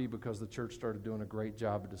not be because the church started doing a great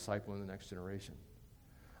job of discipling the next generation.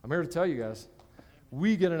 I'm here to tell you guys,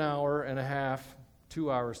 we get an hour and a half,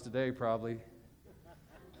 2 hours today probably,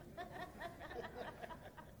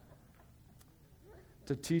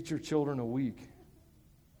 to teach your children a week.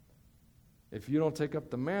 If you don't take up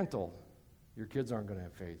the mantle, your kids aren't going to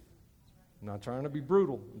have faith. I'm not trying to be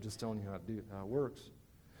brutal. I'm just telling you how it works.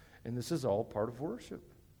 And this is all part of worship.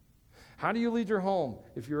 How do you lead your home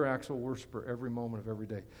if you're an actual worshiper every moment of every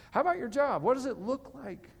day? How about your job? What does it look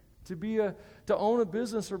like to own a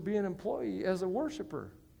business or be an employee as a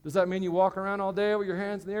worshiper? Does that mean you walk around all day with your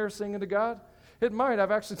hands in the air singing to God? It might.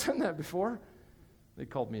 I've actually done that before. They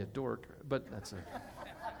called me a dork, but that's it.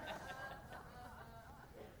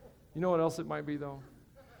 You know what else it might be, though?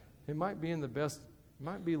 It might be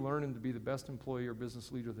learning to be the best employee or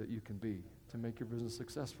business leader that you can be to make your business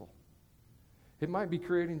successful. It might be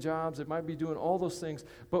creating jobs. It might be doing all those things.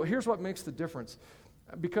 But here's what makes the difference.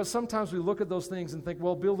 Because sometimes we look at those things and think,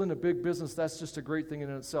 well, building a big business, that's just a great thing in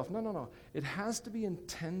itself. No. It has to be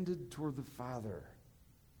intended toward the Father.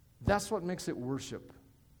 That's what makes it worship.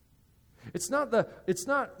 It's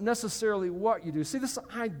not necessarily what you do. See, this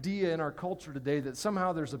idea in our culture today that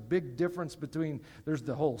somehow there's a big difference between there's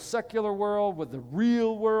the whole secular world with the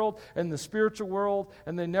real world and the spiritual world,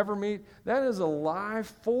 and they never meet. That is a lie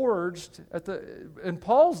forged in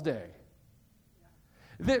Paul's day.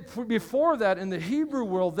 Before that, in the Hebrew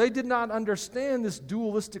world, they did not understand this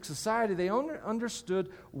dualistic society. They only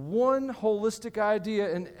understood one holistic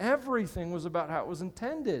idea, and everything was about how it was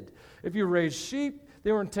intended. If you raised sheep,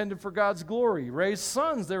 they were intended for God's glory. Raised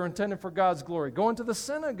sons, they were intended for God's glory. Going to the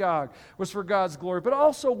synagogue was for God's glory, but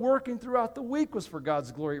also working throughout the week was for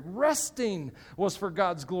God's glory. Resting was for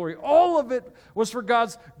God's glory. All of it was for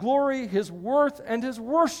God's glory, His worth, and His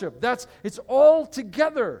worship. It's all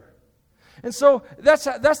together. And so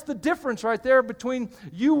that's the difference right there between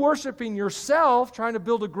you worshiping yourself, trying to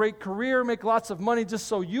build a great career, make lots of money just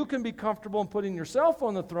so you can be comfortable and putting yourself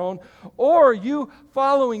on the throne, or you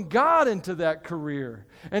following God into that career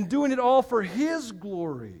and doing it all for His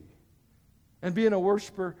glory and being a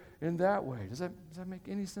worshiper in that way. Does that make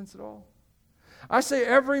any sense at all? I say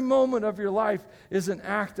every moment of your life is an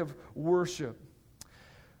act of worship.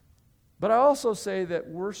 But I also say that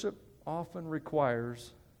worship often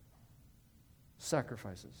requires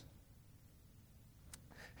sacrifices.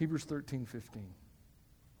 Hebrews 13:15.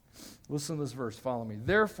 Listen to this verse. Follow me.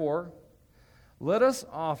 Therefore, let us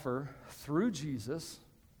offer through Jesus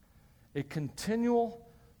a continual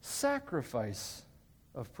sacrifice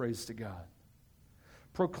of praise to God,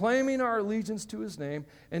 proclaiming our allegiance to His name,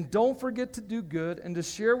 and don't forget to do good and to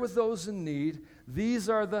share with those in need. These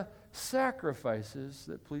are the sacrifices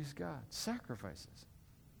that please God. Sacrifices.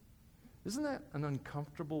 Isn't that an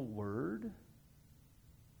uncomfortable word?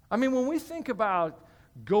 I mean, when we think about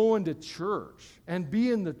going to church and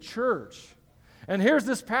being the church, and here's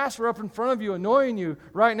this pastor up in front of you annoying you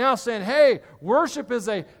right now saying, hey, worship is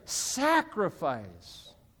a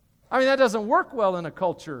sacrifice. I mean, that doesn't work well in a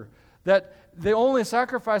culture that the only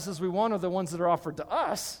sacrifices we want are the ones that are offered to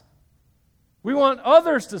us. We want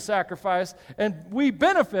others to sacrifice, and we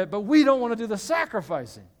benefit, but we don't want to do the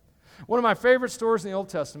sacrificing. One of my favorite stories in the Old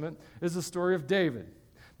Testament is the story of David.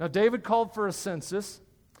 Now, David called for a census.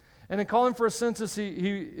 And in calling for a census,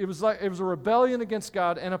 it was a rebellion against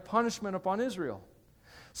God and a punishment upon Israel.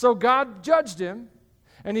 So God judged him,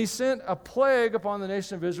 And he sent a plague upon the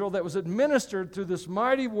nation of Israel that was administered through this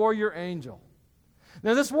mighty warrior angel.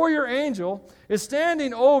 Now, this warrior angel is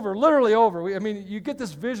standing over, literally over. You get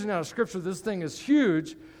this vision out of Scripture. This thing is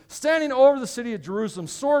huge. Standing over the city of Jerusalem,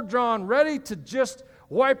 sword drawn, ready to just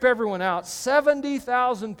wipe everyone out.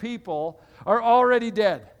 70,000 people are already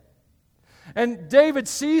dead. And David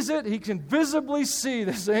sees it. He can visibly see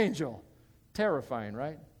this angel. Terrifying,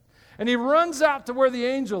 right? And he runs out to where the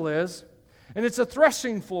angel is, and it's a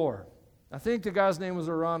threshing floor. I think the guy's name was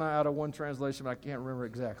Arana out of one translation, but I can't remember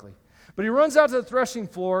exactly. But he runs out to the threshing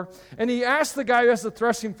floor, and he asks the guy who has the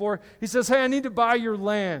threshing floor, he says, hey, I need to buy your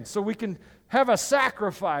land so we can have a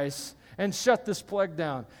sacrifice and shut this plague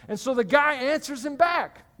down. And so the guy answers him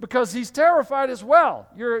back because he's terrified as well.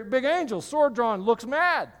 You're a big angel, sword drawn, looks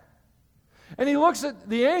mad. And he looks at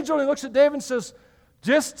the angel, and he looks at David and says,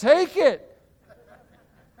 just take it.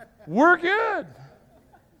 We're good.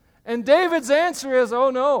 And David's answer is, oh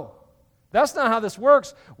no. That's not how this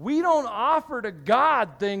works. We don't offer to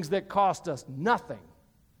God things that cost us nothing.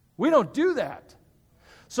 We don't do that.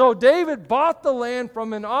 So David bought the land from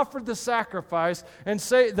him and offered the sacrifice, and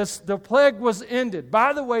the plague was ended.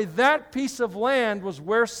 By the way, that piece of land was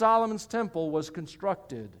where Solomon's temple was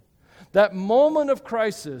constructed. That moment of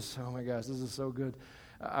crisis, oh my gosh, this is so good.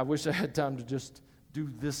 I wish I had time to just do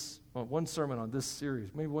this one sermon on this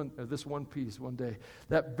series, maybe this one piece one day.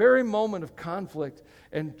 That very moment of conflict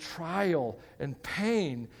and trial and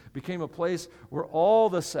pain became a place where all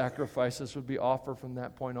the sacrifices would be offered from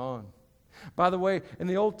that point on. By the way, in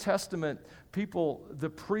the Old Testament, the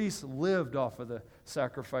priests lived off of the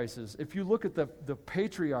sacrifices. If you look at the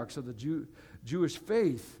patriarchs of the Jewish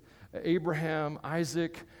faith, Abraham,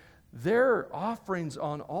 Isaac, their offerings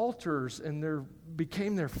on altars and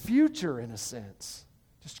became their future in a sense.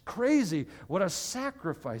 Just crazy what a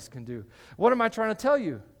sacrifice can do. What am I trying to tell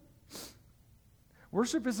you?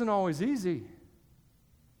 Worship isn't always easy.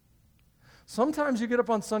 Sometimes you get up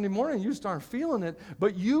on Sunday morning and you start feeling it,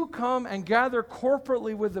 but you come and gather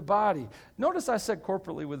corporately with the body. Notice I said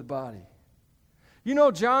corporately with the body. You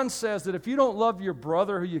know, John says that if you don't love your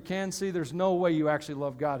brother who you can see, there's no way you actually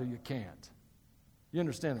love God who you can't. You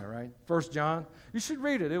understand that, right? 1 John. You should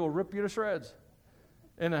read it. It will rip you to shreds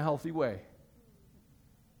in a healthy way.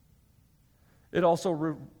 It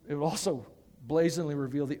will also blazingly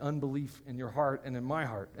reveal the unbelief in your heart and in my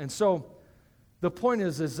heart. And so the point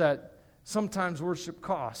is that sometimes worship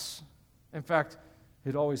costs. In fact,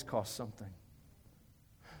 it always costs something.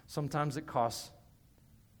 Sometimes it costs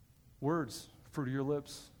words, fruit of your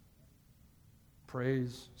lips,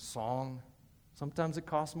 praise, song. Sometimes it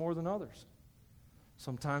costs more than others.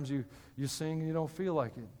 Sometimes you sing and you don't feel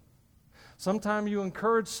like it. Sometimes you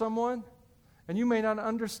encourage someone and you may not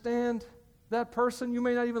understand that person. You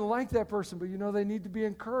may not even like that person, but you know they need to be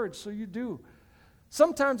encouraged, so you do.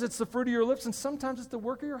 Sometimes it's the fruit of your lips, and sometimes it's the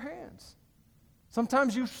work of your hands.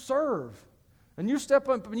 Sometimes you serve, and you step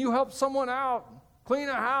up and you help someone out, clean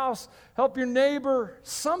a house, help your neighbor,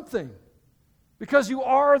 something. Because you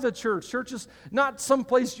are the church. Church is not some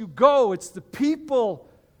place you go. It's the people,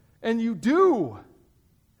 and you do.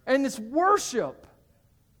 And it's worship.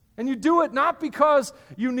 And you do it not because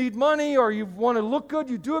you need money or you want to look good.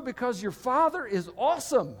 You do it because your Father is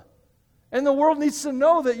awesome. And the world needs to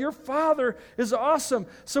know that your Father is awesome.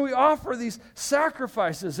 So we offer these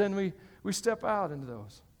sacrifices and we step out into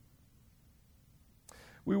those.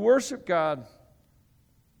 We worship God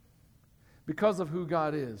because of who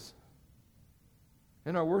God is.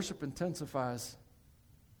 And our worship intensifies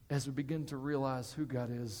as we begin to realize who God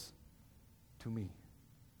is to me.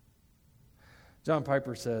 John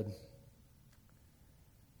Piper said,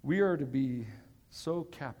 "We are to be so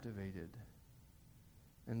captivated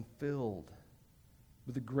and filled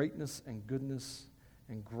with the greatness and goodness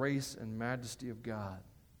and grace and majesty of God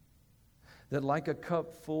that like a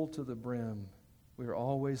cup full to the brim, we are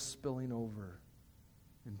always spilling over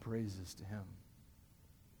in praises to Him."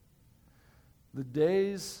 The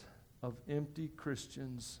days of empty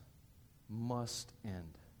Christians must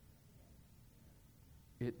end.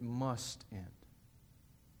 It must end.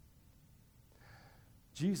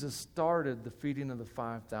 Jesus started the feeding of the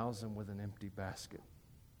 5,000 with an empty basket.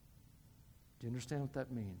 Do you understand what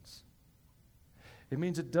that means? It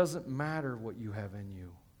means it doesn't matter what you have in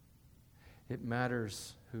you. It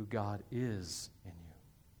matters who God is in you.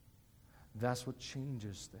 That's what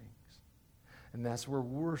changes things. And that's where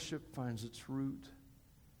worship finds its root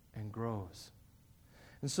and grows.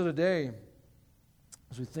 And so today,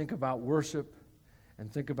 as we think about worship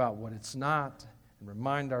and think about what it's not and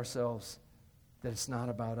remind ourselves that it's not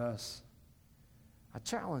about us, I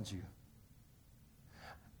challenge you.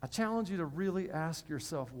 I challenge you to really ask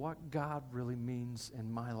yourself what God really means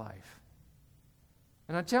in my life.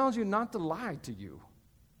 And I challenge you not to lie to you.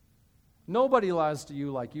 Nobody lies to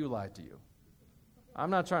you like you lied to you. I'm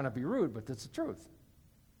not trying to be rude, but that's the truth.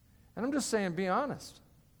 And I'm just saying, be honest.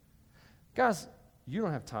 Guys, you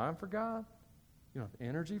don't have time for God. You don't have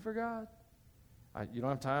energy for God. You don't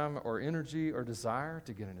have time or energy or desire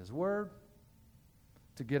to get in His Word,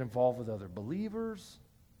 to get involved with other believers,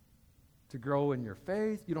 to grow in your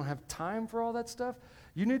faith. You don't have time for all that stuff.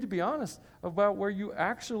 You need to be honest about where you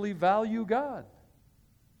actually value God.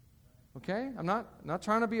 Okay? I'm not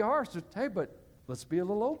trying to be harsh. Just, hey, but let's be a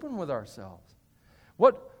little open with ourselves.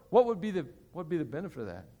 What would be the benefit of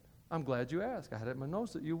that? I'm glad you asked. I had it in my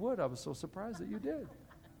notes that you would. I was so surprised that you did.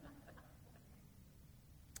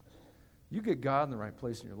 You get God in the right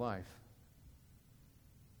place in your life,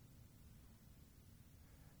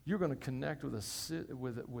 you're going to connect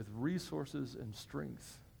with resources and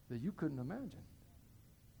strength that you couldn't imagine.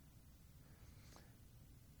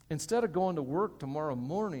 Instead of going to work tomorrow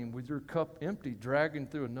morning with your cup empty, dragging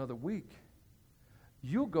through another week,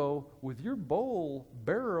 you'll go with your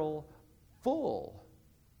barrel full,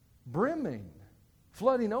 brimming,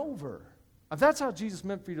 flooding over. That's how Jesus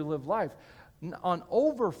meant for you to live life, on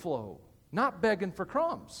overflow, not begging for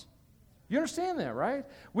crumbs. You understand that, right?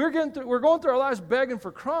 We're going through our lives begging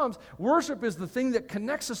for crumbs. Worship is the thing that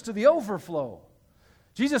connects us to the overflow.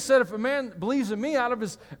 Jesus said, if a man believes in me, out of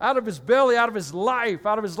his belly, out of his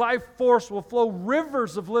life force will flow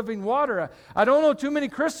rivers of living water. I don't know too many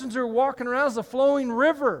Christians who are walking around as a flowing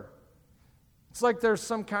river. It's like there's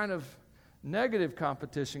some kind of negative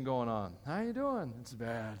competition going on. How you doing? It's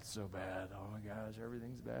bad. It's so bad. Oh my gosh,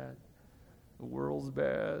 everything's bad. The world's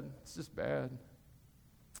bad. It's just bad.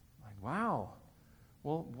 Like, wow.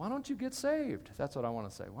 Well, why don't you get saved? That's what I want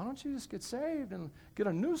to say. Why don't you just get saved and get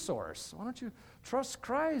a new source? Why don't you trust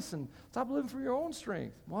Christ and stop living for your own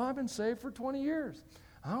strength? Well, I've been saved for 20 years.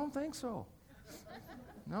 I don't think so.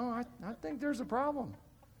 No, I think there's a problem.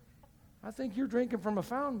 I think you're drinking from a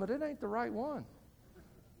fountain, but it ain't the right one.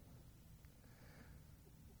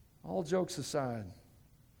 All jokes aside,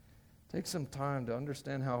 take some time to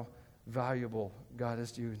understand how valuable God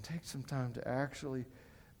is to you, and take some time to actually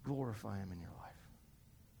glorify Him in your life.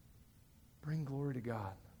 Bring glory to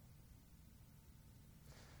God.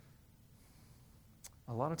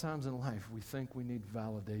 A lot of times in life, we think we need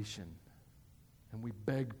validation, and we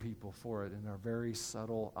beg people for it in our very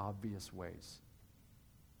subtle, obvious ways.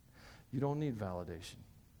 You don't need validation.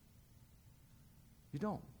 You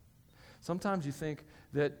don't. Sometimes you think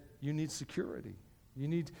that you need security. You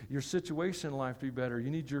need your situation in life to be better. You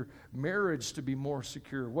need your marriage to be more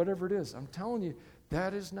secure. Whatever it is, I'm telling you,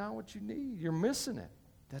 that is not what you need. You're missing it.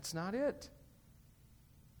 That's not it.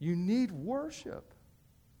 You need worship.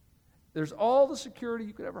 There's all the security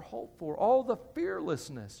you could ever hope for, all the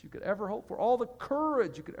fearlessness you could ever hope for, all the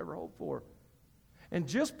courage you could ever hope for. And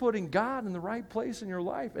just putting God in the right place in your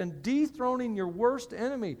life and dethroning your worst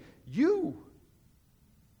enemy, you.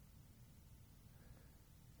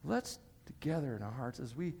 Let's together in our hearts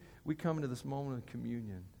as we come into this moment of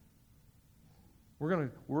communion. We're going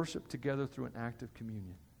to worship together through an act of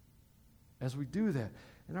communion. As we do that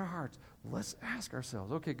in our hearts, let's ask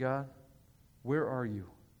ourselves, okay, God, where are you?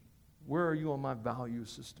 Where are you on my value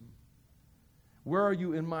system? Where are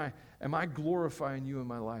you am I glorifying you in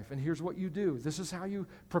my life? And here's what you do. This is how you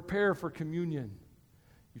prepare for communion.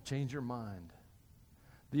 You change your mind.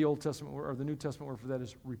 The Old Testament word, or the New Testament word for that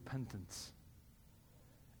is repentance.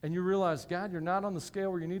 And you realize, God, you're not on the scale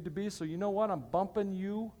where you need to be, so you know what? I'm bumping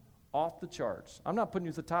you off the charts. I'm not putting you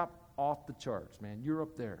at the top, off the charts, man. You're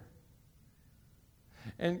up there.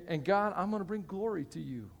 And God, I'm going to bring glory to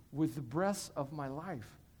you with the breath of my life.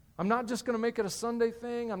 I'm not just going to make it a Sunday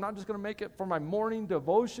thing. I'm not just going to make it for my morning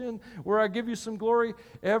devotion where I give you some glory.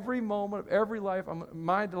 Every moment of every life,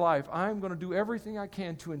 my life, I'm going to do everything I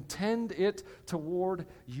can to intend it toward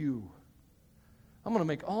you. I'm going to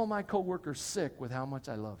make all my coworkers sick with how much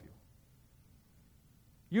I love you.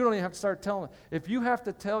 You don't even have to start telling them. If you have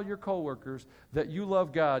to tell your coworkers that you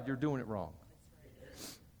love God, you're doing it wrong.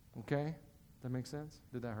 Okay? That make sense?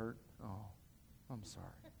 Did that hurt? Oh, I'm sorry.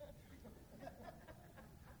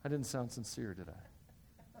 I didn't sound sincere, did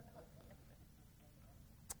I?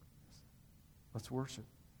 Let's worship.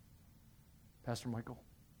 Pastor Michael.